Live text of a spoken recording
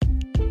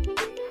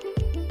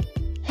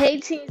Hey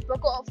teens,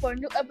 buckle up for a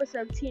new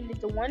episode of Teen.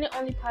 It's the one and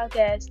only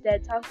podcast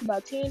that talks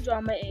about teen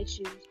drama and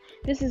issues.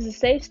 This is a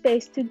safe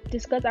space to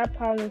discuss our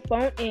problems.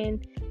 Phone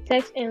in,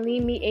 text, and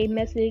leave me a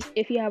message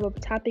if you have a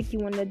topic you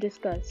want to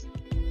discuss.